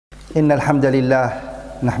إن الحمد لله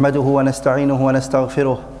نحمده ونستعينه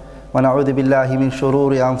ونستغفره ونعوذ بالله من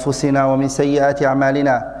شرور أنفسنا ومن سيئات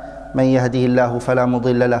أعمالنا من يهده الله فلا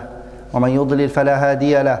مضل له ومن يضلل فلا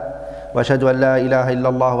هادي له وأشهد أن لا إله إلا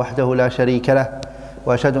الله وحده لا شريك له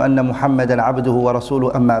وأشهد أن محمدا عبده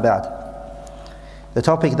ورسوله أما بعد. The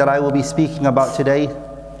topic that I will be speaking about today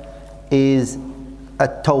is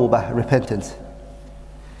at-tawbah, repentance.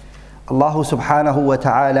 Allah subhanahu wa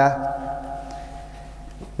ta'ala,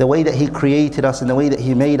 the way that He created us and the way that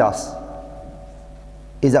He made us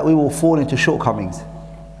is that we will fall into shortcomings.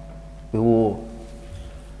 We will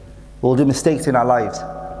do mistakes in our lives.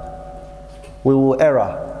 We will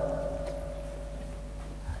err.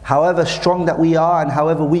 However strong that we are and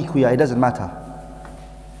however weak we are, it doesn't matter.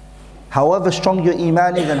 However strong your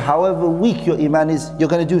iman is and however weak your iman is, you're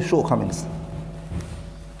going to do shortcomings.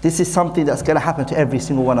 This is something that's going to happen to every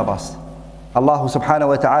single one of us. Allah subhanahu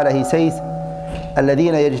wa ta'ala, He says,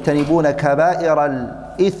 الَّذِينَ يَجْتَنِبُونَ كَبَائِرَ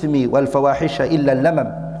الْإِثْمِ وَالْفَوَاحِشَ إِلَّا اللَّمَمْ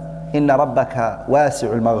إِنَّ رَبَّكَ وَاسِعُ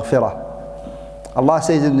الْمَغْفِرَةِ. Allah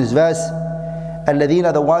says in this verse, الَّذِينَ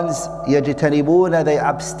are the ones, يَجْتَنِبُونَ, they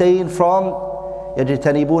abstain from,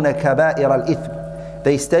 يَجْتَنِبُونَ كَبَائِرَ الْإِثْمِ,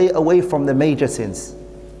 they stay away from the major sins.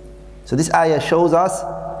 So this ayah shows us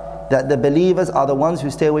that the believers are the ones who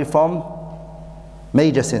stay away from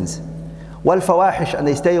major sins. وَالْفَوَاحِشَ, and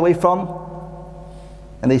they stay away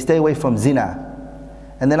from zina.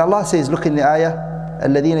 And then Allah says, look in the ayah,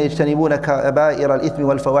 الَّذِينَ يَجْتَنِبُونَ كَبَائِرَ الْإِثْمِ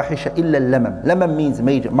وَالْفَوَاحِشَ إِلَّا اللَّمَمْ. Lamam means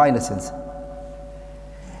minor sins.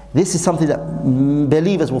 This is something that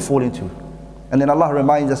believers will fall into. And then Allah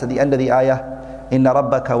reminds us at the end of the ayah, إِنَّ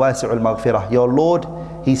رَبَّكَ وَاسِعُ الْمَغْفِرَةِ. Your Lord,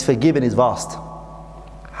 He's forgiven, is vast.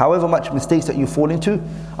 However much mistakes that you fall into,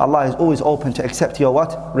 Allah is always open to accept your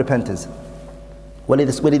what? Repentance.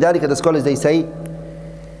 وَلِذَلِكَ, the scholars, they say,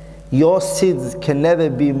 your sins can never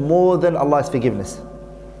be more than Allah's forgiveness.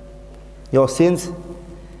 Your sins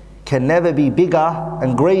can never be bigger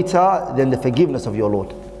and greater than the forgiveness of your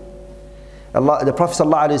Lord. The Prophet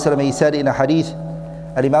ﷺ, he said in a hadith,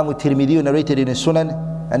 Al-Imam al-Tirmidhi narrated in his Sunan,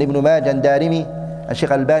 and Ibn Majah and Darimi, and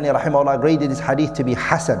Shaykh Albani rahimahullah graded this hadith to be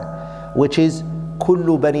Hassan, which is,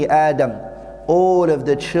 Kullu bani Adam, all of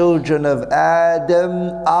the children of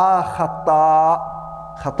Adam are khata.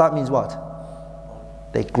 Khata means what?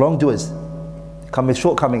 They're wrongdoers. They come with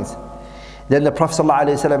shortcomings. Then the Prophet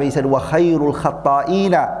ﷺ, he said, وَخَيْرُ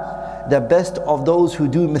الْخَطَّائِينَ, the best of those who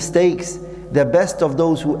do mistakes, the best of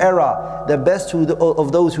those who err, the best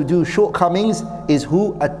of those who do shortcomings is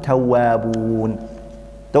who? At-tawwabun,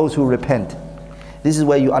 those who repent. This is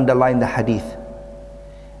where you underline the hadith.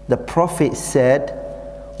 The Prophet said,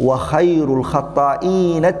 وَخَيْرُ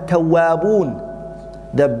الْخَطَّائِينَ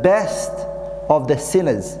التَّوَّابُونَ, the best of the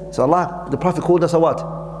sinners. So Allah, the Prophet called us a what?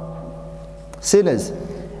 Sinners.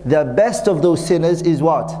 The best of those sinners is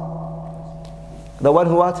what? The one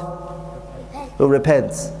who what? Who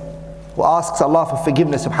repents, who asks Allah for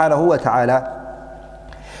forgiveness subhanahu wa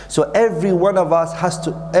ta'ala. So every one of us has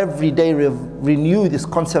to every day renew this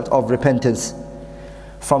concept of repentance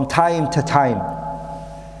from time to time.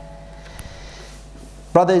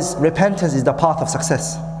 Brothers, repentance is the path of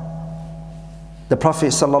success. The Prophet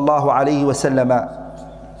sallallahu alaihi wasallam,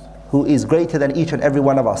 who is greater than each and every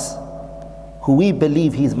one of us, who we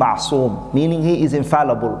believe He's ma'soom, meaning He is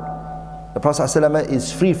infallible. The Prophet ﷺ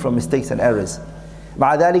is free from mistakes and errors.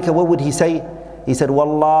 مع ذلك, what would he say? He said,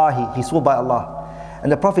 Wallahi, he swore by Allah.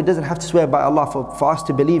 And the Prophet doesn't have to swear by Allah for us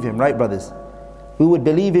to believe him, right brothers? We would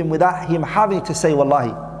believe him without him having to say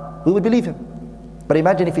Wallahi. We would believe him. But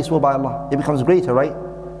imagine if he swore by Allah, it becomes greater, right?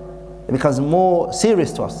 It becomes more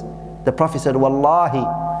serious to us. The Prophet said, Wallahi,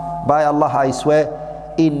 by Allah I swear,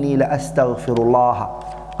 Inni la astaghfirullah,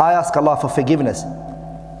 I ask Allah for forgiveness.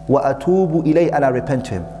 Wa atubu ilayhi, and I repent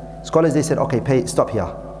to Him. Scholars, they said, okay, stop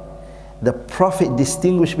here. The Prophet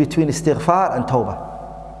distinguished between istighfar and tawbah.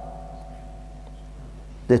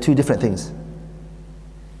 They're two different things.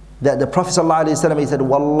 That the Prophet ﷺ, he said,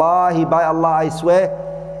 Wallahi, by Allah I swear,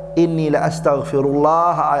 Inni la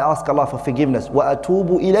astaghfirullah, I ask Allah for forgiveness. Wa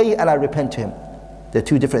atubu ilayhi, and I repent to Him. They're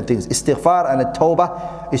two different things. Istighfar and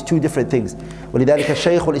tawbah is two different things. وَلِذَلِكَ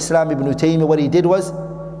Shaykh al-Islam Ibn Taymiyyah, what he did was,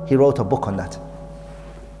 he wrote a book on that.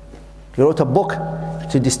 He wrote a book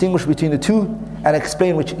to distinguish between the two and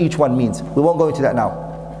explain which each one means. We won't go into that now.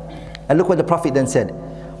 And look what the Prophet then said.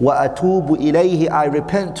 وَأَتُوبُ إِلَيْهِ, I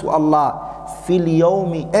repent to Allah, فِي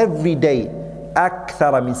الْيَوْمِ, every day,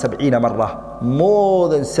 أَكْثَرَ مِنْ سَبْعِينَ مَرَّةً, more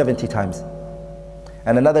than 70 times.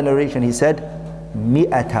 And another narration, he said,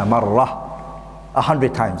 مِئَةَ مَرَّةً,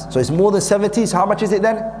 100 times. So it's more than 70, so how much is it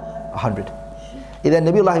then? 100. Then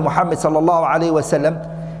Nabiullah Muhammad sallallahu alayhi wa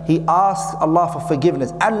sallam, he asks Allah for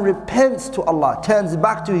forgiveness and repents to Allah, turns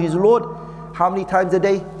back to his Lord, how many times a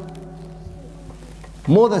day?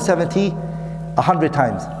 More than 70, 100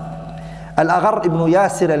 times. Al-Agharr ibn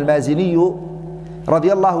Yasir al-Maziniyu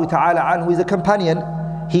radiyallahu ta'ala anhu is a companion.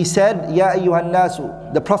 He said, Ya ayyuhan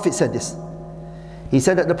nasu, the Prophet said this. He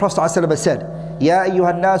said that the Prophet ﷺ said, Ya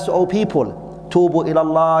ayyuhan nasu, O people, tubu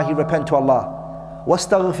ilallahi, repent to Allah.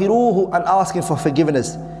 Wastaghfiruhu, and ask him for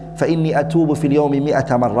forgiveness. فَإِنِّي أَتُوبُ فِي الْيَوْمِ مِئَةَ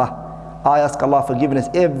مَرَّةٍ. I ask Allah forgiveness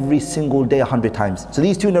every single day 100 times. So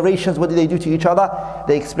these two narrations, what do they do to each other?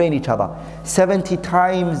 They explain each other. 70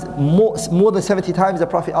 times, more than 70 times the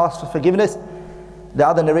Prophet asked for forgiveness. The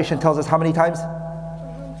other narration tells us how many times?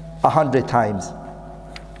 100 times.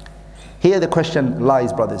 Here the question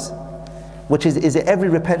lies, brothers, which is it every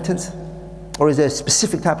repentance, or is there a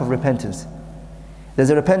specific type of repentance?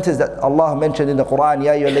 There's a repentance that Allah mentioned in the Quran,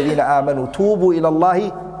 Ya ayyuhalladhina amanu tubu ila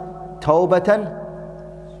Allahi tawbatan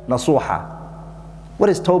nasuha. What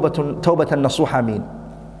does tawbatan nasuha mean?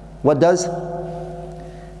 What does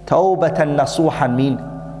tawbatan nasuha mean?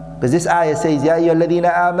 Because this ayah says, Ya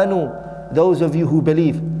ayyuhalladhina amanu, those of you who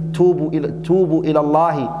believe, tubu ila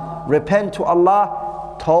Allahi, repent to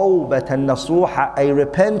Allah, tawbatan nasuha, a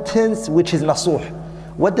repentance which is nasuh.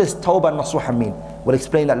 What does tawbah nasuha mean? We'll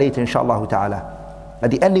explain that later, inshallah ta'ala. At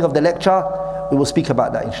the ending of the lecture, we will speak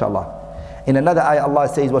about that, inshallah. In another ayah, Allah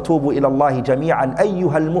says, وَتُوبُوا إِلَى اللَّهِ جَمِيعًا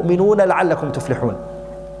أَيُّهَا الْمُؤْمِنُونَ لَعَلَّكُمْ تُفْلِحُونَ.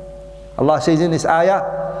 Allah says in this ayah,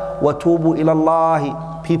 وَتُوبُوا إِلَى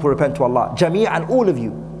اللَّهِ, people repent to Allah. جَمِيعًا, all of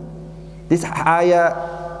you. This ayah,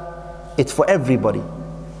 it's for everybody.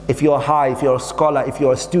 If you're high, if you're a scholar, if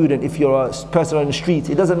you're a student, if you're a person on the streets,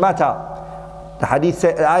 it doesn't matter. The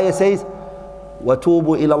ayah says,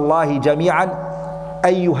 وَتُوبُوا إِلَى اللَّهِ جَمِيعًا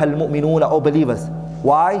أَيُّهَا الْمُؤْمِنُونَ, O believers.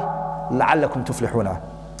 Why? لَعَلَّكُمْ تُفْلِحُونَ.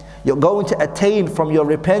 You're going to attain from your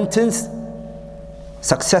repentance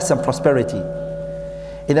success and prosperity.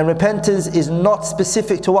 And then repentance is not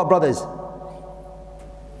specific to what, brothers?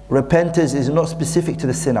 Repentance is not specific to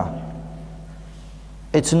the sinner.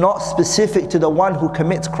 It's not specific to the one who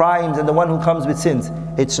commits crimes and the one who comes with sins.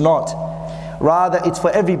 It's not. Rather, it's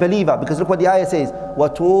for every believer. Because look what the ayah says,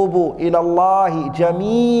 وَتُوبُوا إِلَى اللَّهِ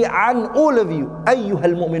جَمِيعًا, all of you, أَيُّهَا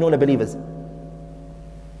الْمُؤْمِنُونَ, believers.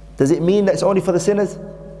 Does it mean that it's only for the sinners?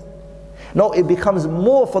 No, it becomes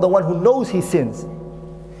more for the one who knows he sins.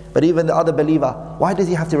 But even the other believer, why does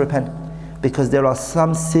he have to repent? Because there are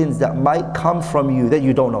some sins that might come from you that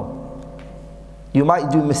you don't know. You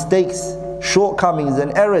might do mistakes, shortcomings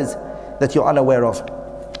and errors that you're unaware of.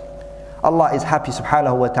 Allah is happy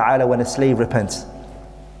subhanahu wa ta'ala when a slave repents.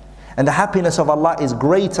 And the happiness of Allah is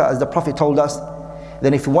greater, as the Prophet told us,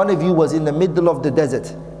 than if one of you was in the middle of the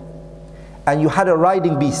desert and you had a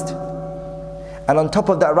riding beast, and on top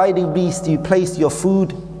of that riding beast you placed your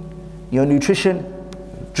food, your nutrition,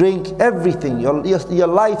 drink, everything, your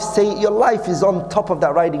life is on top of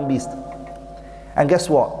that riding beast. And guess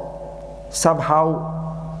what? Somehow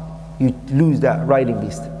you lose that riding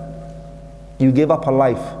beast. You give up on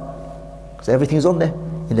life. Because everything's on there,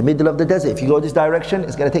 in the middle of the desert. If you go this direction,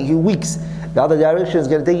 it's going to take you weeks. The other direction is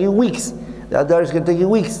going to take you weeks. The other direction is going to take you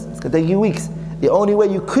weeks. It's going to take you weeks. The only way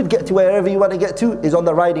you could get to wherever you want to get to is on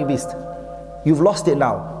the riding beast. You've lost it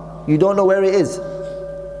now. You don't know where it is.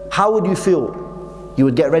 How would you feel? You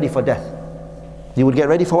would get ready for death. You would get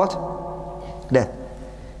ready for what? Death.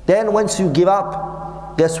 Then once you give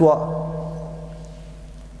up, guess what?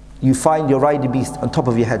 You find your riding beast on top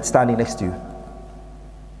of your head, standing next to you.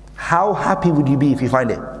 How happy would you be if you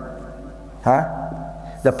find it? Huh?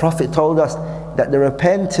 The Prophet told us that the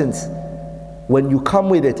repentance, when you come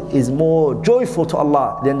with it, is more joyful to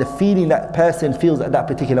Allah than the feeling that person feels at that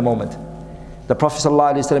particular moment. The Prophet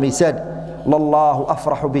ﷺ, he said, Lallahu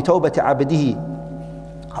afrahu bi tawbati abdihi.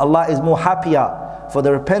 Allah is more happier for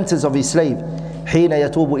the repentance of his slave, hina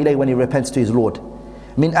yatubu ilay, when he repents to his Lord.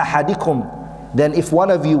 Min ahadikum, then if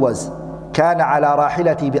one of you was, kana ala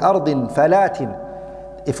rahilati bi ardin falatin,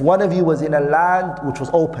 if one of you was in a land which was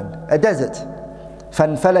open, a desert,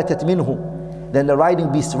 fanfalatat minhu, then the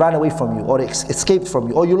riding beast ran away from you, or escaped from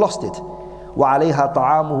you, or you lost it. Wa alayha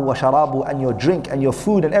ta'amuhu wa sharabu, and your drink and your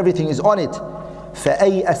food and everything is on it.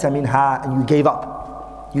 فَأَيْأَسَ مِنْهَا, and you gave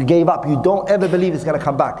up. You gave up. You don't ever believe it's going to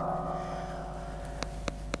come back.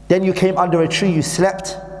 Then you came under a tree, you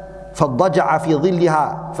slept. فَضَّجَعَ فِي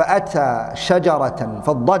ظِلِّهَا فَأَتَى شَجَرَةً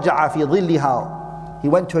فَضَّجَعَ فِي ظِلِّهَا. He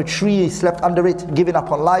went to a tree, he slept under it, giving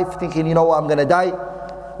up on life, thinking, you know what, I'm going to die.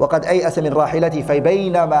 وَقَدْ أَيْأَسَ مِنْ رَاحِلَتِي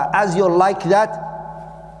فَبَيْنَمَا, as you're like that,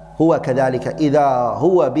 هُوَ كَذَلِكَ إِذَا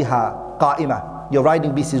هُوَ بِهَا قَائِمَةً, your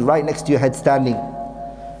riding beast is right next to your head standing.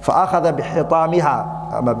 فَأَخَذَ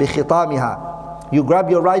بِخِطَامِهَا. You grab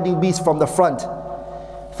your riding beast from the front.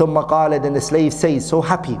 ثم قال, then the slave says, so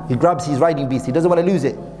happy, he grabs his riding beast, he doesn't want to lose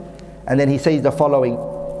it. And then he says the following,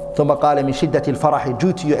 ثم قال من شدة الفرح,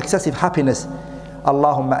 due to your excessive happiness,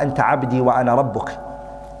 اللهم أنت عبدي وأنا ربك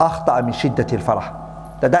أخطأ من شدة الفرح.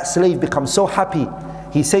 That slave becomes so happy,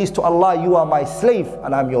 he says to Allah, you are my slave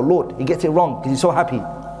and I'm your Lord. He gets it wrong because he's so happy.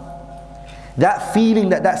 That feeling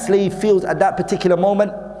that slave feels at that particular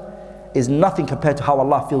moment is nothing compared to how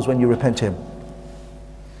Allah feels when you repent to Him.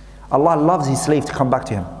 Allah loves His slave to come back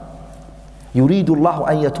to Him. يُرِيدُ اللَّهُ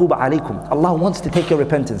أَن يَتُوبَ عَلَيْكُمْ. Allah wants to take your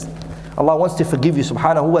repentance. Allah wants to forgive you,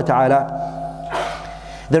 subhanahu wa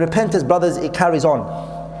ta'ala. The repentance, brothers, it carries on.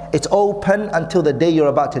 It's open until the day you're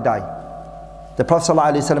about to die. The Prophet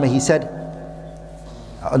ﷺ, he said,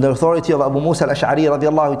 on the authority of Abu Musa al-Ash'ari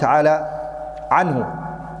radiyallahu ta'ala anhu,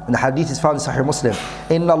 and the hadith is found in Sahih Muslim,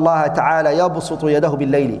 إِنَّ اللَّهَ تَعَالَى يَبْسُطُ يَدَهُ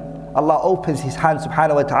بِاللَّيْلِ. Allah opens His hand,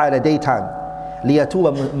 subhanahu wa ta'ala, daytime.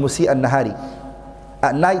 لِيَتُوبَ مُسِيءَ النَّهَارِ.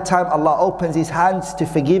 At night time, Allah opens His hands to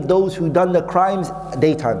forgive those who done the crimes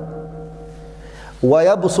daytime.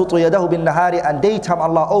 وَيَبْسُطُ يَدَهُ بِالنَّهَارِ. And daytime,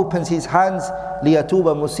 Allah opens His hands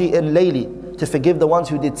لِيَتُوبَ مُسِيءٍ لَيْلِ, to forgive the ones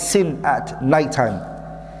who did sin at night time.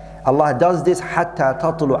 Allah does this حَتَّى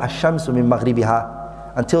تَطْلُعَ الشَّمْسُ مِن مَغْرِبِهَا,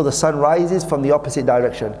 until the sun rises from the opposite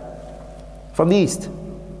direction, from the east.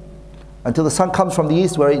 Until the sun comes from the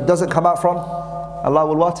east, where it doesn't come out from, Allah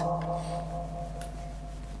will what?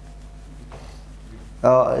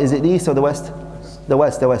 Is it the east or the west? The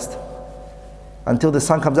west, the west. Until the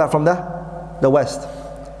sun comes out from the west.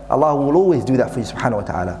 Allah will always do that for you, subhanahu wa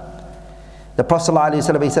ta'ala. The Prophet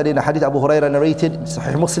ﷺ, he said in a hadith Abu Hurairah narrated,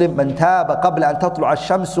 Sahih Muslim, "Man taba qabla an tatlu'a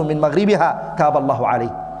ash-shamsu min maghribiha, taba Allahu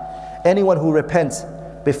alayh." Anyone who repents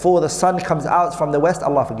before the sun comes out from the west,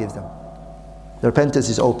 Allah forgives them. The repentance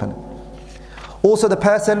is open. Also the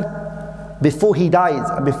person, before he dies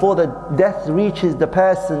and before the death reaches the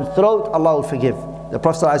person's throat, Allah will forgive. The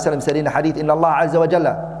Prophet ﷺ said in a hadith, "Inna Allah azza wa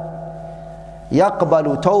jalla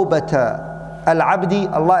yaqbalu tawbata al-abdi."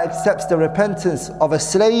 Allah accepts the repentance of a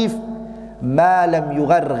slave, ma lam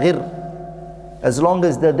yugharghir, as long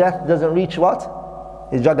as the death doesn't reach what?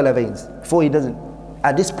 His jugular veins. Before he doesn't.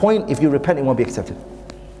 At this point, if you repent, it won't be accepted.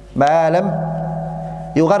 Ma lam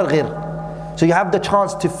yugharghir. So you have the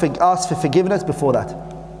chance to ask for forgiveness before that.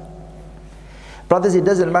 Brothers, it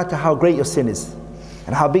doesn't matter how great your sin is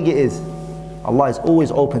and how big it is, Allah is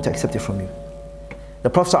always open to accept it from you. The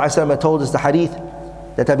Prophet ﷺ told us the hadith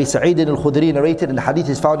that Abi Sa'id al-Khudri narrated, and the hadith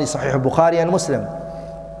is found in Sahih Bukhari and Muslim,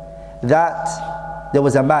 that there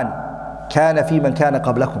was a man, كان في من كان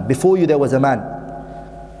قبلكم, before you there was a man,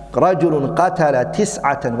 رجل قتل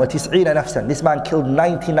 99 نفسا. This man killed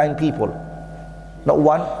 99 people. Not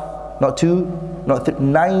one, not two, not three,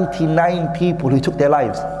 99 people who took their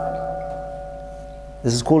lives.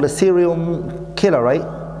 This is called a serial killer, right?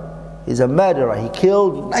 He's a murderer. He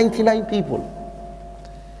killed 99 people.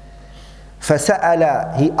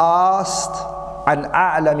 فسأل, he asked عن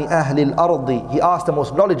أعلم أهل الأرض. He asked the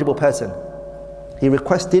most knowledgeable person. He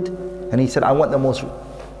requested and he said, I want the most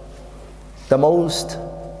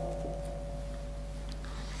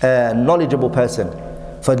knowledgeable person.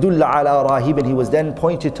 فدل على راهب. He was then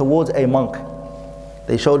pointed towards a monk.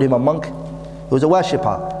 They showed him a monk who was a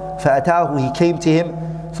worshipper. فأتاه, he came to him.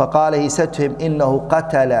 فقال, he said to him, إنه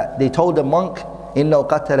قتل. They told the monk, إنه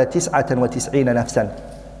قتل 99 نفسا.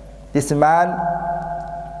 This man,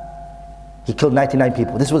 he killed 99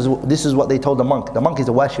 people. This is what they told the monk. The monk is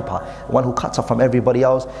a worshipper, one who cuts off from everybody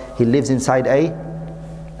else. He lives inside a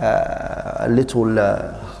little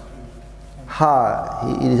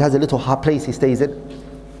he has a little place he stays in,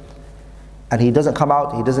 and he doesn't come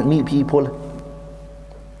out, he doesn't meet people.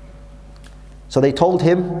 So they told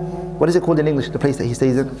him, what is it called in English, the place that he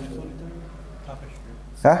stays in? Tapestry.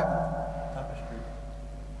 Huh?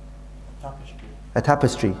 Tapestry. A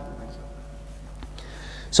tapestry.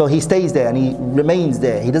 So he stays there and he remains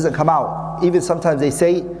there. He doesn't come out. Even sometimes they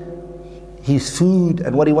say his food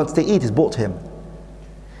and what he wants to eat is brought to him.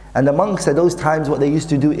 And the monks at those times, what they used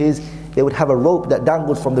to do is they would have a rope that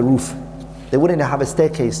dangled from the roof. They wouldn't have a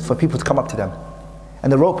staircase for people to come up to them.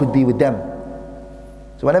 And the rope would be with them.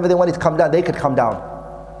 So whenever they wanted to come down, they could come down.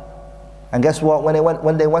 And guess what? When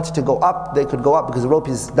they wanted to go up, they could go up because the rope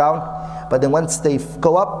is down. But then once they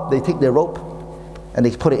go up, they take their rope and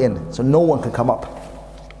they put it in. So no one can come up.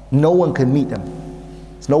 No one can meet them.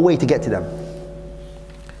 There's no way to get to them.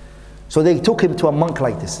 So they took him to a monk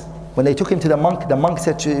like this. When they took him to the monk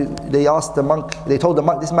said they told the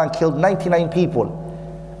monk, this man killed 99 people.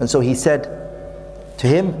 And so he said to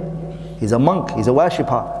him, he's a monk, he's a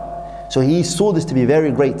worshipper. So he saw this to be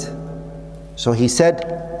very great. So he said,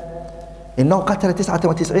 إِنَّهُ قَتَلَ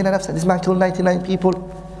 99 نَفْسًا. This man killed 99 people.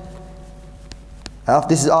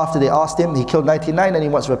 This is after they asked him, he killed 99 and he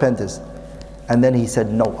wants repentance. And then he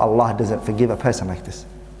said, no, Allah doesn't forgive a person like this.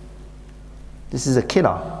 This is a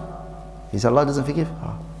killer. He said, Allah doesn't forgive.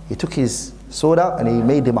 He took his sword out and he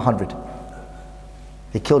made him 100.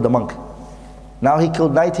 He killed the monk. Now he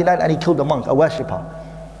killed 99 and he killed the monk, a worshipper.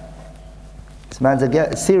 This man's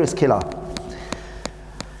a serious killer.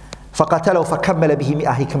 فَقَتَلَهُ فَكَمَّلَ بِهِ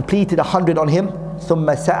مِئَةً. He completed 100 on him. ثُمَّ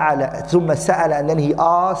سَأَلَ, and then he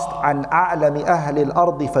asked عَنْ أَعْلَمِ أَهْلِ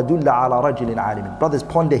الْأَرْضِ فَدُلَّ عَلَى رَجُلٍ عَالِمٍ. Brothers,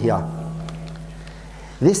 ponder here.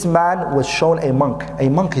 This man was shown a monk. A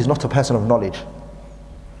monk is not a person of knowledge.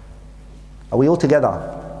 Are we all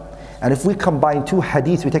together? And if we combine two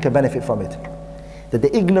hadiths, we take a benefit from it. That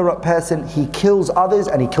the ignorant person, he kills others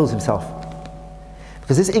and he kills himself.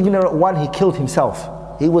 Because this ignorant one, he killed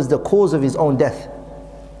himself. He was the cause of his own death.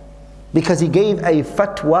 Because he gave a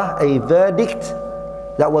fatwa, a verdict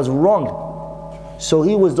that was wrong. So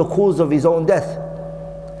he was the cause of his own death.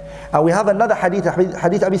 And we have another hadith,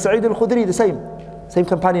 hadith Abi Sa'id al-Khudri, the same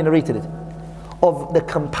companion narrated it. Of the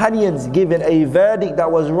companions given a verdict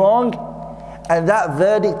that was wrong, and that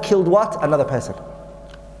verdict killed what? Another person.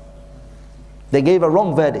 They gave a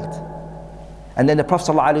wrong verdict. And then the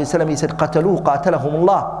Prophet ﷺ, he said, قَتَلُوهُ قَاتَلَهُمُ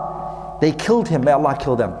اللَّهِ. They killed him, may Allah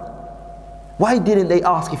kill them. Why didn't they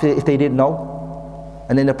ask if they didn't know?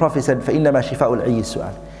 And then the Prophet said, فَإِنَّمَا شِفَاءُ الْعِيِّ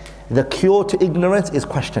السُّؤَالِ. The cure to ignorance is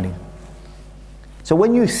questioning. So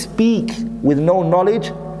when you speak with no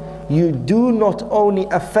knowledge, you do not only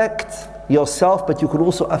affect yourself, but you could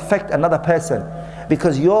also affect another person.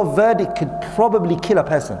 Because your verdict could probably kill a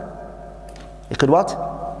person. It could what?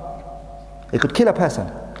 It could kill a person.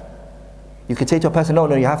 You could say to a person,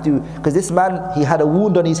 no, you have to, because this man, he had a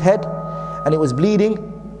wound on his head and it was bleeding,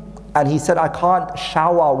 and he said, I can't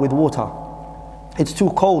shower with water. It's too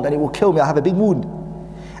cold and it will kill me, I have a big wound.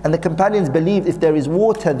 And the companions believed if there is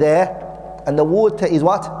water there, and the water is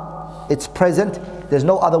what? It's present, there's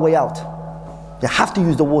no other way out. You have to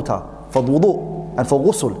use the water for wudu and for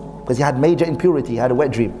ghusl, because he had major impurity, he had a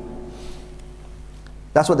wet dream.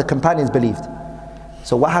 That's what the companions believed.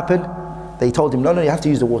 So what happened? They told him, no, you have to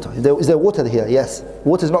use the water. Is there water here? Yes.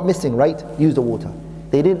 Water is not missing, right? Use the water.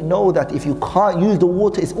 They didn't know that if you can't use the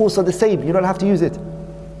water, it's also the same. You don't have to use it.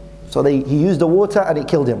 So he used the water and it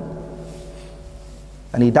killed him.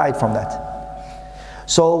 And he died from that.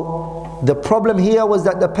 So the problem here was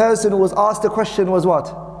that the person who was asked the question was what?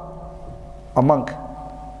 A monk.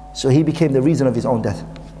 So he became the reason of his own death.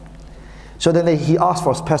 So then he asked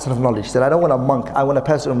for a person of knowledge. He said, I don't want a monk, I want a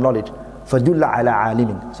person of knowledge. فَدُلَّ عَلَى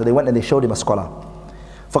عَالِمٍ. So they went and they showed him a scholar.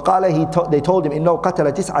 فقال, they told him, إِنَّهُ قَتَلَ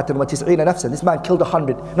تِسْعَةً وَتِسْعِينَ نَفْسًا. This man killed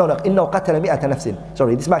 100. No, إِنَّهُ قَتَلَ مِئَةَ نَفْسٍ.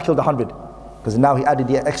 Sorry, this man killed 100. Because now he added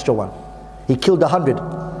the extra one. He killed 100.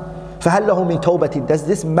 فَهَلْ لَهُ مِن تَوْبَةٍ. Does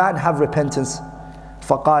this man have repentance?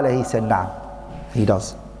 فَقَالَ, he said, نعم. He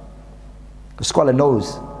does. The scholar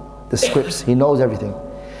knows the scripts. He knows everything.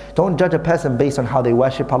 Don't judge a person based on how they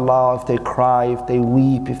worship Allah, if they cry, if they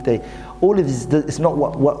weep, if they... All of this is not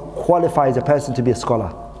what qualifies a person to be a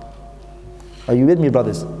scholar. Are you with me,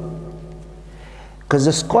 brothers? Because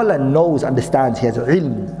the scholar knows, understands, he has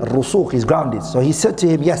ilm, rusukh, he's grounded. So he said to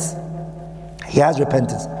him, yes, he has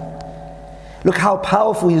repentance. Look how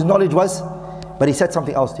powerful his knowledge was. But he said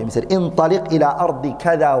something else to him. He said, انطلق إلى أرض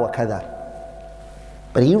كذا وكذا.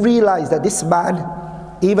 But he realized that this man,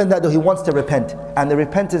 even though he wants to repent, and the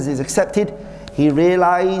repentance is accepted, he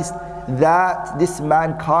realized that this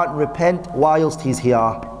man can't repent whilst he's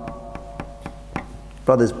here.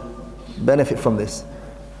 Brothers, benefit from this.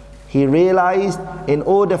 He realized in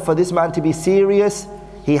order for this man to be serious,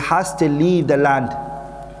 he has to leave the land.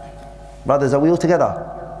 Brothers, are we all together?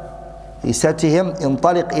 He said to him,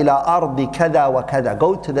 انطلق إلى أرض كذا وكذا.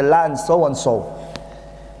 Go to the land so and so.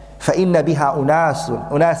 فإن بها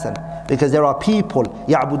أناسا. Because there are people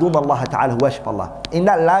يعبدون الله تعالى, who worship Allah. In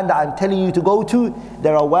that land that I'm telling you to go to,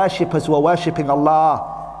 there are worshippers who are worshipping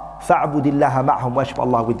Allah. فَاعْبُدِ اللَّهَ مَعْهُمْ, worship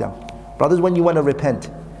Allah with them. Brothers, when you want to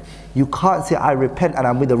repent, you can't say, I repent and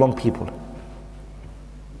I'm with the wrong people.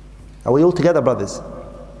 Are we all together, brothers?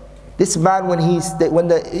 This man, when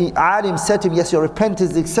the alim said to him, yes, your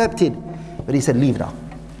repentance is accepted, but he said, leave now.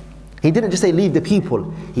 He didn't just say leave the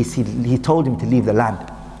people, he told him to leave the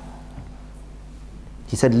land.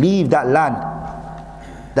 He said, leave that land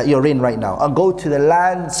that you're in right now and go to the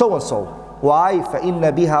land so and so. Why? فَإِنَّ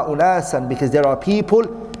بِهَا أُنَاسًا. Because there are people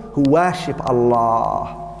who worship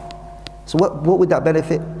Allah. So what would that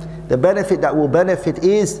benefit? The benefit that will benefit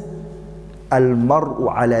is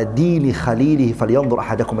الْمَرْءُ عَلَى دِينِ خَلِيلِهِ فَلْيَنْظُرْ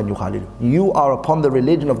أَحَدَكُمْ مَنْ يُخَالِلُ. You are upon the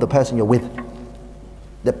religion of the person you're with.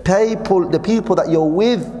 The people that you're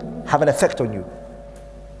with have an effect on you.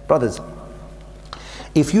 Brothers,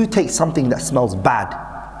 If you take something that smells bad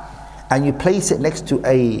and you place it next to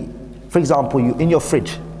for example, in your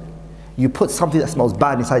fridge, you put something that smells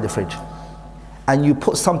bad inside the fridge, and you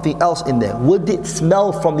put something else in there, would it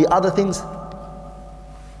smell from the other things?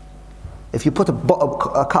 If you put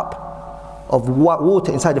a cup of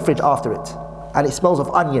water inside the fridge after it, and it smells of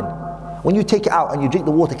onion, when you take it out and you drink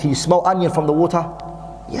the water, can you smell onion from the water?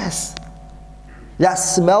 Yes. That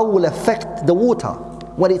smell will affect the water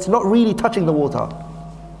when it's not really touching the water.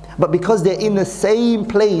 But because they're in the same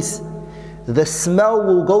place, the smell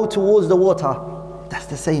will go towards the water. That's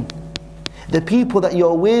the same. The people that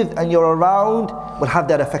you're with and you're around will have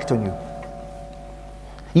that effect on you.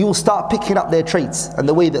 You will start picking up their traits and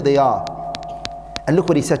the way that they are. And look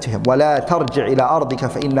what he said to him, وَلَا تَرْجِعْ إِلَىٰ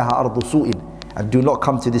أَرْضِكَ فَإِنَّهَا أَرْضُ سُوءٍ. And do not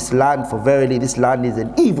come to this land, for verily this land is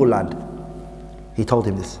an evil land. He told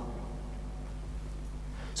him this.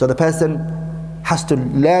 So the person has to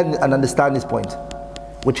learn and understand this point,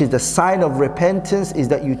 which is the sign of repentance is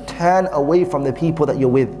that you turn away from the people that you're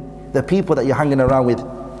with, the people that you're hanging around with.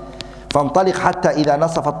 فَانْطَلِقْ حَتَّى إِذَا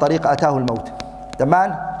نَصَفَ الطَّرِيقَ أَتَاهُ الْمَوْتِ. The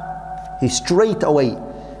man, he straight away,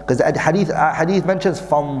 because the hadith mentions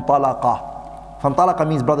فَانْطَلَقَ. فَانْطَلَقَ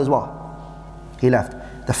means, brothers, what? He left.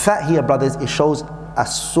 The fact here, brothers, it shows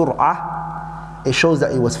as-sur'ah. It shows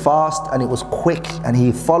that it was fast and it was quick, and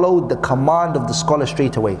he followed the command of the scholar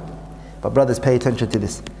straight away. But brothers, pay attention to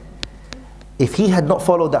this. If he had not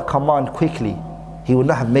followed that command quickly, he would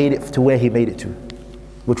not have made it to where he made it to,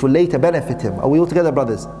 which will later benefit him. Are we all together,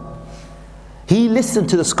 brothers? He listened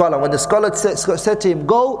to the scholar. When the scholar said to him,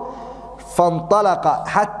 go, فَانْطَلَقَ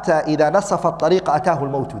حَتَّى إِذَا نَصَفَ الطَّرِيقَ أَتَاهُ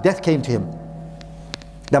الْمَوْتُ. Death came to him.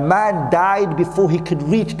 The man died before he could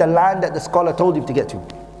reach the land that the scholar told him to get to.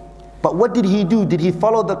 But what did he do? Did he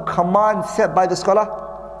follow the command set by the scholar?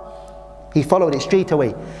 He followed it straight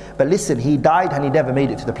away. But listen, he died and he never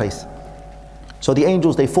made it to the place. So the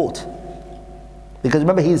angels, they fought. Because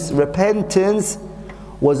remember, his repentance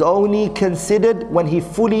was only considered when he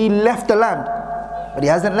fully left the land. But he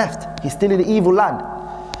hasn't left. He's still in the evil land.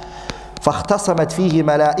 فَاخْتَصَمَتْ فِيهِ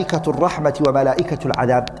مَلَائِكَةُ الرَّحْمَةِ وَمَلَائِكَةُ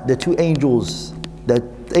الْعَذَابِ. The two angels, the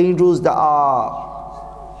angels that are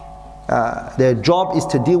their job is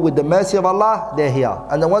to deal with the mercy of Allah, they're here.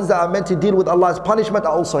 And the ones that are meant to deal with Allah's punishment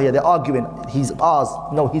are also here. They're arguing. He's ours.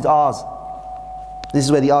 No, he's ours. This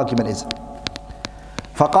is where the argument is.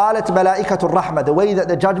 فَقَالَتْ مَلَائِكَةُ الرَّحْمَةِ. The way that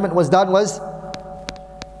the judgment was done was,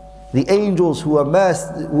 the angels who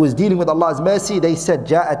was dealing with Allah's mercy, they said,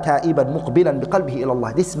 جَاءَ تَائِبًا مُقْبِلًا بِقَلْبِهِ إِلَى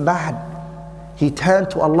اللَّهِ. This man, he turned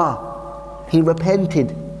to Allah. He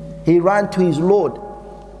repented. He ran to his Lord.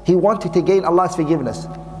 He wanted to gain Allah's forgiveness.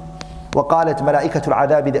 وَقَالَتْ مَلَائِكَةُ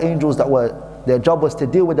الْعَذَابِ. The angels that their job was to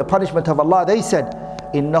deal with the punishment of Allah, they said,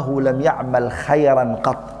 إِنَّهُ لَمْ يَعْمَلْ خَيْرًا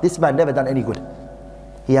قَطْ. This man never done any good.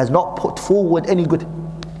 He has not put forward any good.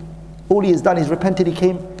 All he has done is repented, he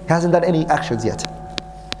came, he hasn't done any actions yet.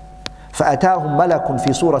 فَأَتَاهُمْ مَلَكٌ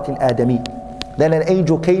فِي صُورَةٍ آدَمِي. Then an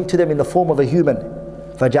angel came to them in the form of a human.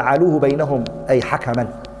 فَجَعَلُوهُ بَيْنَهُمْ أَيْ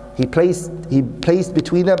حَكَمًا. He placed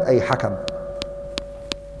between them a hakam.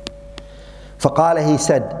 فَقَالَ, he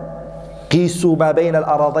said, قِيسُوا مَا بَيْنَ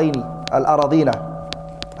الْأَرَضِينَ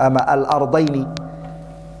الْأَرْضَيْنِ.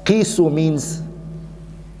 قِيسُوا means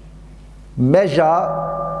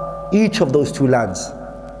measure each of those two lands.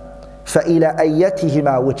 فَإِلَى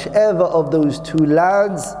أَيَّتِهِمَا. Whichever of those two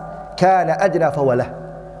lands كَانَ أَدْنَى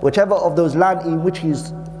فَوَلَهُ. Whichever of those land in which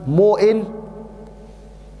he's more in,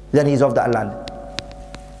 then he's of that land.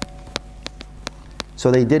 So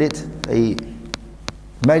they did it. They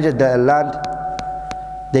measured the land.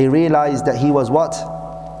 They realized that he was what?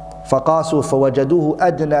 فَقَاسُوا فَوَجَدُوهُ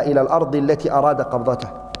أَدْنَى إِلَى الْأَرْضِ الَّتِي أَرَادَ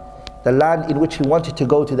قَبْضَتَهُ. The land in which he wanted to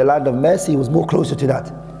go to, the land of mercy, was more closer to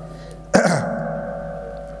that.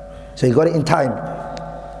 So he got it in time.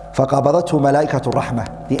 فَقَبَضَتْهُ مَلَائِكَةُ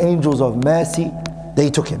الرَّحْمَةِ. The angels of mercy, they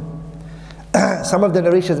took him. Some of the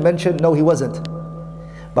narrations mentioned, no, he wasn't.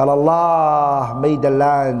 But Allah made the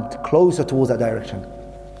land closer towards that direction.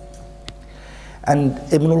 And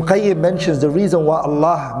Ibn al-Qayyim mentions the reason why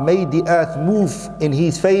Allah made the earth move in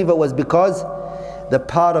his favor was because the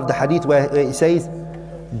part of the hadith where it says,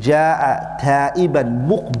 جَاءَ تَائِبًا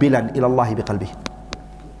مُقْبِلًا إِلَى اللَّهِ بِقَلْبِهِ.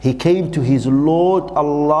 He came to his Lord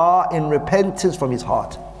Allah in repentance from his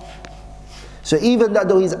heart. So even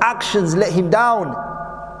though his actions let him down,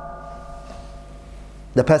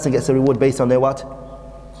 the person gets a reward based on their what?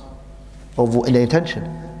 Of their intention.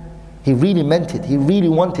 He really meant it. He really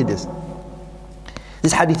wanted this.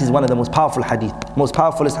 This hadith is one of the most powerful hadith, most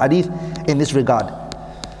powerfulest hadith in this regard.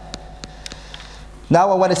 Now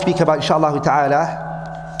I want to speak about, inshallah ta'ala,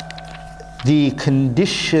 the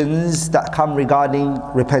conditions that come regarding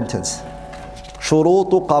repentance.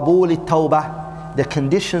 Shurutu qabul at-tawbah, the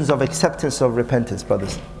conditions of acceptance of repentance,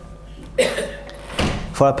 brothers.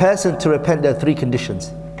 For a person to repent, there are 3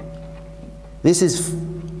 conditions. This is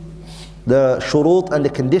the shurut and the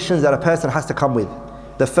conditions that a person has to come with.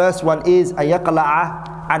 The first one is أَن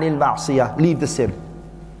يَقْلَعَ عَنِ الْمَعْصِيَةِ, leave the sin.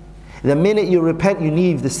 The minute you repent, you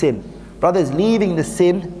leave the sin. Brothers, leaving the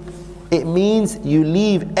sin, it means you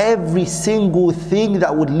leave every single thing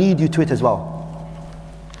that would lead you to it as well.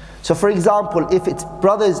 So for example, if it's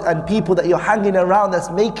brothers and people that you're hanging around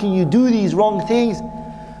that's making you do these wrong things,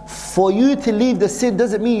 for you to leave the sin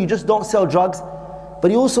doesn't mean you just don't sell drugs,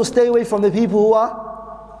 but you also stay away from the people who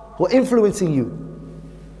are influencing you.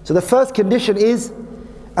 So the first condition is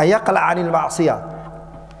أن يقلع عن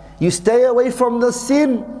المعصية. You stay away from the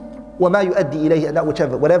sin وما يؤدي إليه, and that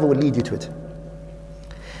whatever will lead you to it.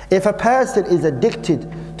 If a person is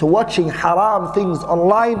addicted to watching haram things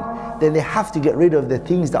online, then they have to get rid of the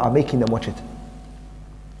things that are making them watch it.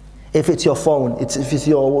 If it's your phone, if it's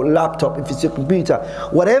your laptop, if it's your computer,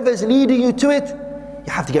 whatever is leading you to it,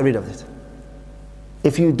 you have to get rid of it.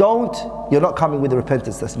 If you don't, you're not coming with the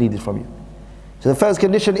repentance that's needed from you. So the first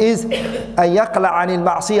condition is أن يقلع عن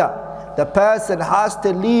المعصية. The person has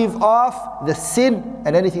to leave off the sin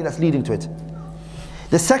and anything that's leading to it.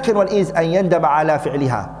 The second one is أن يندم على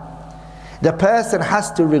فعلها. The person has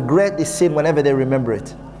to regret this sin whenever they remember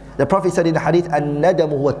it. The Prophet said in the hadith, الندم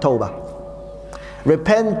هو التوبة.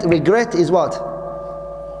 Regret is what?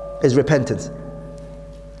 Is repentance.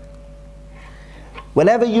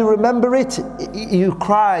 Whenever you remember it, you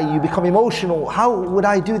cry, you become emotional. How would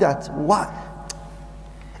I do that? What?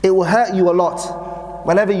 It will hurt you a lot.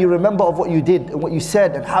 Whenever you remember of what you did and what you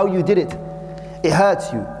said and how you did it, it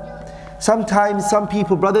hurts you. Sometimes some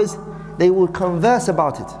people, brothers, they will converse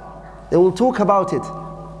about it. They will talk about it.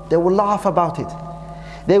 They will laugh about it.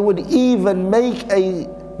 They would even make a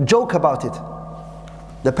joke about it.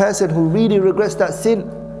 The person who really regrets that sin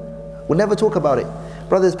will never talk about it.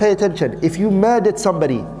 Brothers, pay attention. If you murdered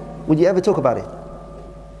somebody, would you ever talk about it?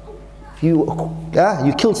 If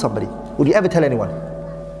you killed somebody, would you ever tell anyone?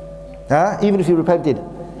 Even if you repented?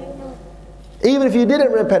 Even if you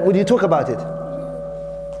didn't repent, would you talk about it?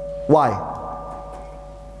 Why?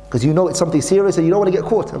 Because you know it's something serious and you don't want to get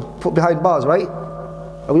caught and put behind bars, right?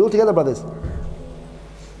 Are we all together, brothers?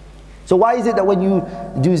 So why is it that when you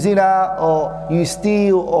do zina or you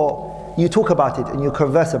steal or you talk about it and you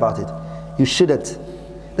converse about it? You shouldn't.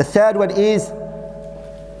 The third one is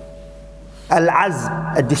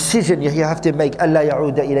al-azm, a decision you have to make, أَلَّا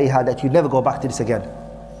يَعُودَ إِلَيْهَا, that you never go back to this again.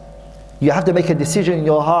 You have to make a decision in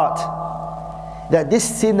your heart that this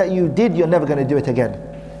sin that you did, you're never going to do it again.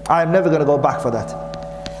 I'm never going to go back for that.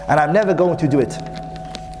 And I'm never going to do it.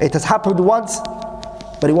 It has happened once,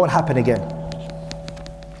 but it won't happen again.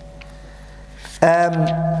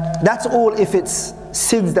 That's all if it's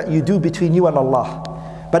sins that you do between you and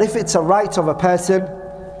Allah. But if it's a right of a person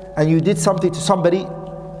and you did something to somebody,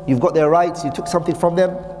 you've got their rights, you took something from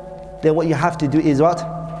them, then what you have to do is what?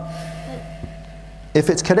 If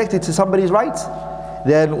it's connected to somebody's rights,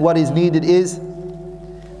 then what is needed is,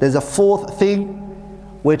 there's a fourth thing,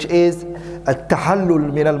 which is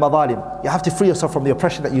التحلل من المظالم. You have to free yourself from the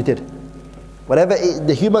oppression that you did. Whatever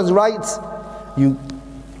the human's rights,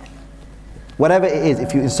 whatever it is,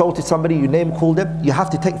 if you insulted somebody, you name called them, you have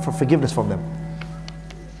to take for forgiveness from them.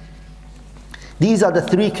 These are the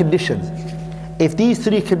 3 conditions. If these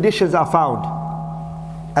 3 conditions are found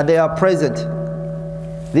and they are present,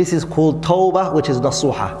 this is called tawbah, which is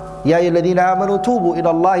nasuha. Ya ayyuhalladhina amanu tubu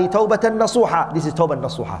ila Allahi tawbatan nasuha. This is tawbah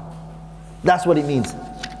nasuha. That's what it means.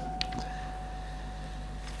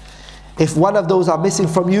 If one of those are missing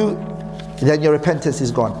from you, then your repentance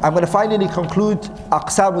is gone. I'm going to finally conclude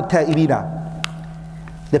aqsamut ta'ibina.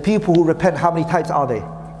 The people who repent, how many types are they?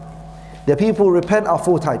 The people who repent are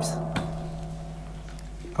 4 types.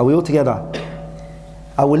 Are we all together?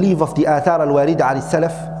 I will leave off the athar al-warida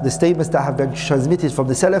al-salaf, the statements that have been transmitted from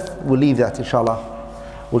the salaf. We'll leave that, inshallah.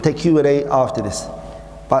 We'll take Q&A after this.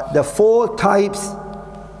 But the 4 types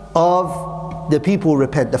of the people who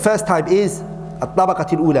repent. The first type is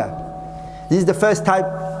at-tabaqat al-ula. This is the first type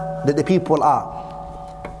that the people are.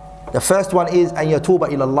 The first one is an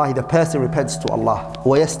yatuba ila Allah. The person repents to Allah.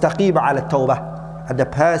 Wa yastaqima ala tawbah. And the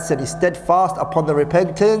person is steadfast upon the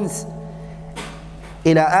repentance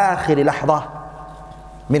ila akhir lahza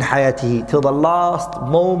min hayatihi, till the last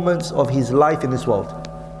moments of his life in this world.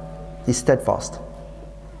 He's steadfast.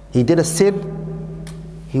 He did a sin,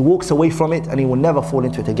 he walks away from it, and he will never fall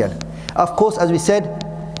into it again. Of course, as we said,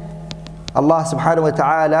 Allah subhanahu wa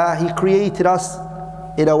ta'ala, He created us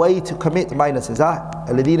in a way to commit minor sins.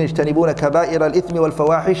 الَّذِينَ يَجْتَنِبُونَ كَبَائِرَ الْإِثْمِ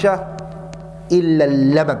وَالْفَوَاحِشَ إِلَّا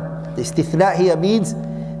اللَّمَمْ. The istithna here means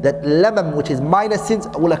that lamam, which is minor sins,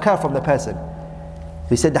 will occur from the person.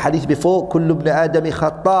 We said the hadith before, كل ابن آدم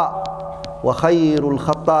خطاء وخير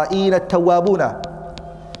الخطائين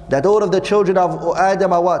التوابون. That all of the children of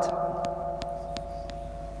Adam are what?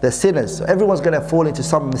 They're sinners. So everyone's going to fall into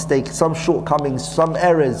some mistake, some shortcomings, some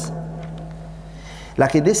errors.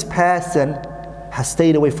 Like this person has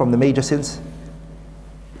stayed away from the major sins,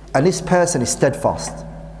 and this person is steadfast.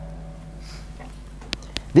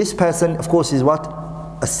 This person, of course, is what?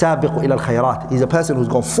 As-sabiqu ila al-khayrat. He's a person who's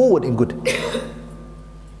gone forward in good.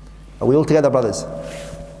 Are we all together, brothers?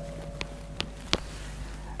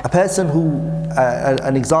 A person who,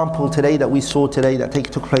 an example today that we saw today that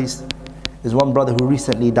took place, is one brother who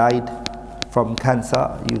recently died from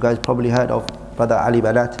cancer. You guys probably heard of Brother Ali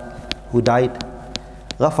Banat, who died.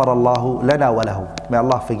 غَفَرَ اللَّهُ لَنَا وَلَهُ. May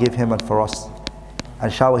Allah forgive him and for us,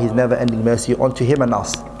 and shower His never-ending mercy onto him and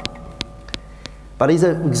us. But he's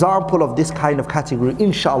an example of this kind of category,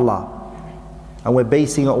 inshallah. And we're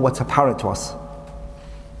basing it on what's apparent to us.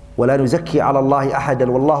 وَلَا نُزَكِّي عَلَى اللَّهِ أَحَدًا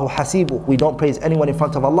وَاللَّهُ حَسِيبُ. We don't praise anyone in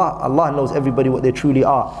front of Allah. Allah knows everybody what they truly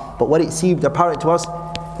are. But what it seemed apparent to us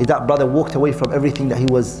is that brother walked away from everything that he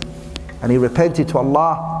was, and he repented to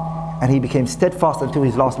Allah, and he became steadfast until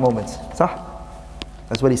his last moments. Sah?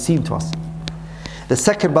 That's what it seemed to us. The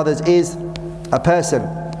second, brothers, is a person,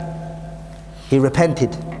 he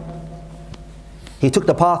repented. He took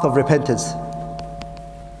the path of repentance.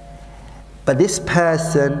 But this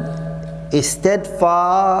person is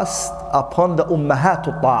steadfast upon the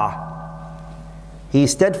ummahatul ta'ah. He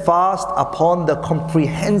is steadfast upon the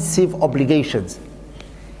comprehensive obligations.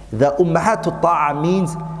 The ummahatul ta'ah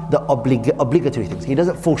means the obligatory things. He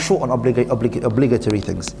doesn't fall short on obligatory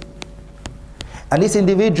things. And this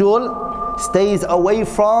individual stays away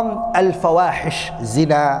from al-fawahish,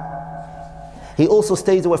 zina. He also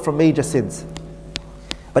stays away from major sins.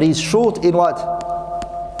 But he's short in what?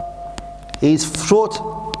 He's short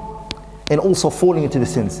in also falling into the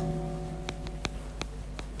sins.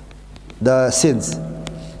 The sins.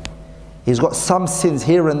 He's got some sins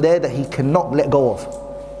here and there that he cannot let go of,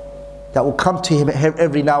 that will come to him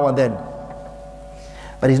every now and then.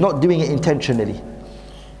 But he's not doing it intentionally.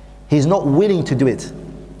 He's not willing to do it.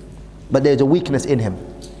 But there's a weakness in him.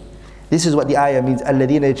 This is what the ayah means.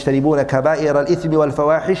 الَّذِينَ يَجْتَنِبُونَ كَبَائِرَ الْإِثْمِ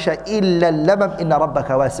وَالْفَوَاحِشَ إِلَّا اللَّمَمْ إِنَّ رَبَّكَ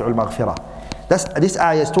وَاسِعُ الْمَغْفِرَةِ. This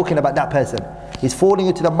ayah is talking about that person. He's falling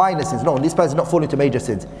into the minor sins. No, this person is not falling into major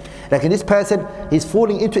sins. Like in this person, he's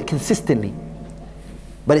falling into it consistently.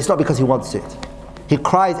 But it's not because he wants it. He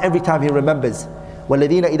cries every time he remembers.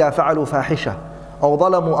 وَالَّذِينَ إِذَا فَعَلُوا فَاحِشَةً أَوْ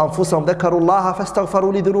ظَلَمُوا أَنفُسَهُمْ ذَكَرُوا اللَّهَ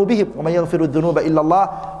فَاسْتَغْفَرُوا لِذُنُوبِهِمْ وَمَنْ يَغْفِرُ الذُّنُوبَ إِلَّا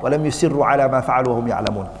اللَّهُ وَلَمْ يُسِرُّوا عَلَى مَا فَعَلُوا وَهُمْ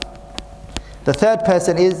يَعْلَمُونَ. The third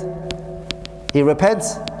person is, he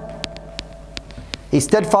repents, he's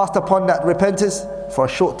steadfast upon that repentance for a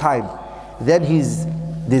short time. Then his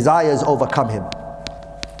desires overcome him.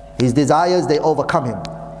 His desires, they overcome him.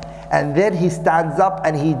 And then he stands up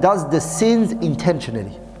and he does the sins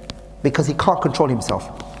intentionally, because he can't control himself.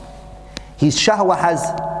 His shahwa has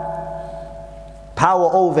power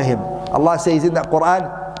over him. Allah says in that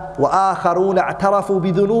Quran, وَآخَرُونَ اعْتَرَفُوا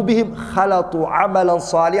بِذُنُوبِهِمْ خَلَطُوا عَمَلًا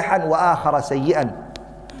صَالِحًا وَآخَرَ سَيِّئًا.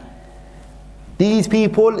 These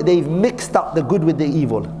people, they've mixed up the good with the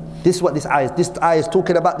evil. This is what this ayah is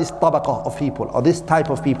talking about, this tabaqah of people, or this type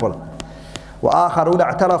of people. وَآخَرُونَ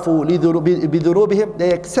اعْتَرَفُوا بِذُنُوبِهِمْ.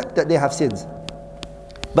 They accept that they have sins.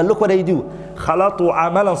 But look what they do. خَلَطُوا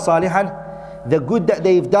عَمَلًا صَالِحًا. The good that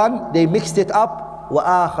they've done, they mixed it up.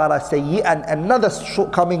 وَآخَرَ سَيِّئًا. Another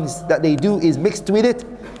shortcomings that they do is mixed with it.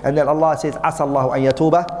 And then Allah says, عَسَى اللَّهُ أَن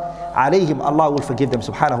يَتُوبَ عَلَيْهِمْ. Allah will forgive them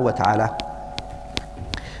subhanahu wa ta'ala.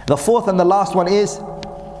 The fourth and the last one is,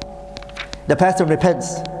 the person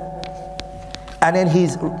repents. And then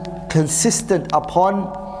he's consistent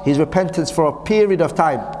upon his repentance for a period of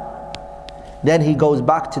time. Then he goes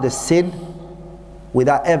back to the sin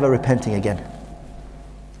without ever repenting again.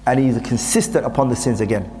 And he's consistent upon the sins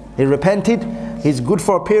again. He repented, he's good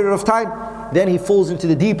for a period of time, then he falls into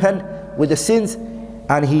the deep end with the sins,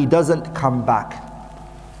 and he doesn't come back.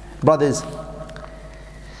 Brothers,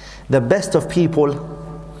 the best of people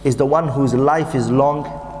is the one whose life is long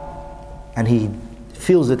and he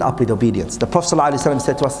fills it up with obedience. The Prophet ﷺ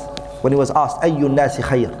said to us, when he was asked, أَيُّ النَّاسِ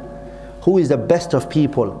خَيْرٌ, who is the best of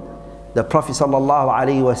people? The Prophet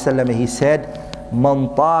ﷺ, he said,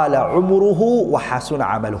 مَنْ طَالَ عُمُرُهُ وَحَسُنَ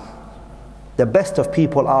عَمَلُهُ. The best of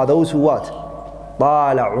people are those who what?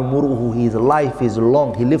 طَالَ عُمُرُهُ, his life is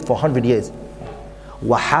long, he lived for 100 years.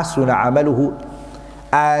 وَحَسُنَ عَمَلُهُ,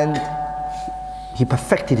 and he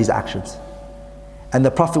perfected his actions. And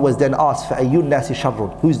the Prophet was then asked, فَأَيُّ النَّاسِ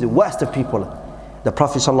شَرٌ, who is the worst of people? The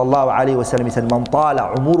Prophet sallallahu alaihi wasallam, he said, "Man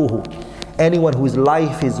tala umuruhu," anyone whose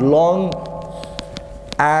life is long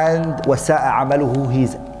and wasa'a amaluhu,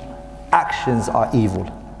 his actions are evil.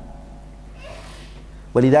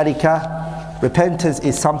 وَلِذَلِكَ repentance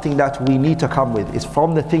is something that we need to come with. It's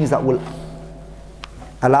from the things that will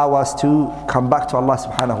allow us to come back to Allah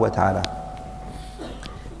subhanahu wa ta'ala.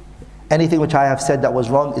 Anything which I have said that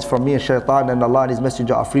was wrong is from me and shaitan, and Allah and His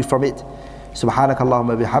Messenger are free from it. سبحانك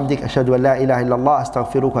اللهم بحمدك أشهد أن لا إله إلا الله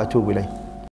أستغفرك وأتوب إليك.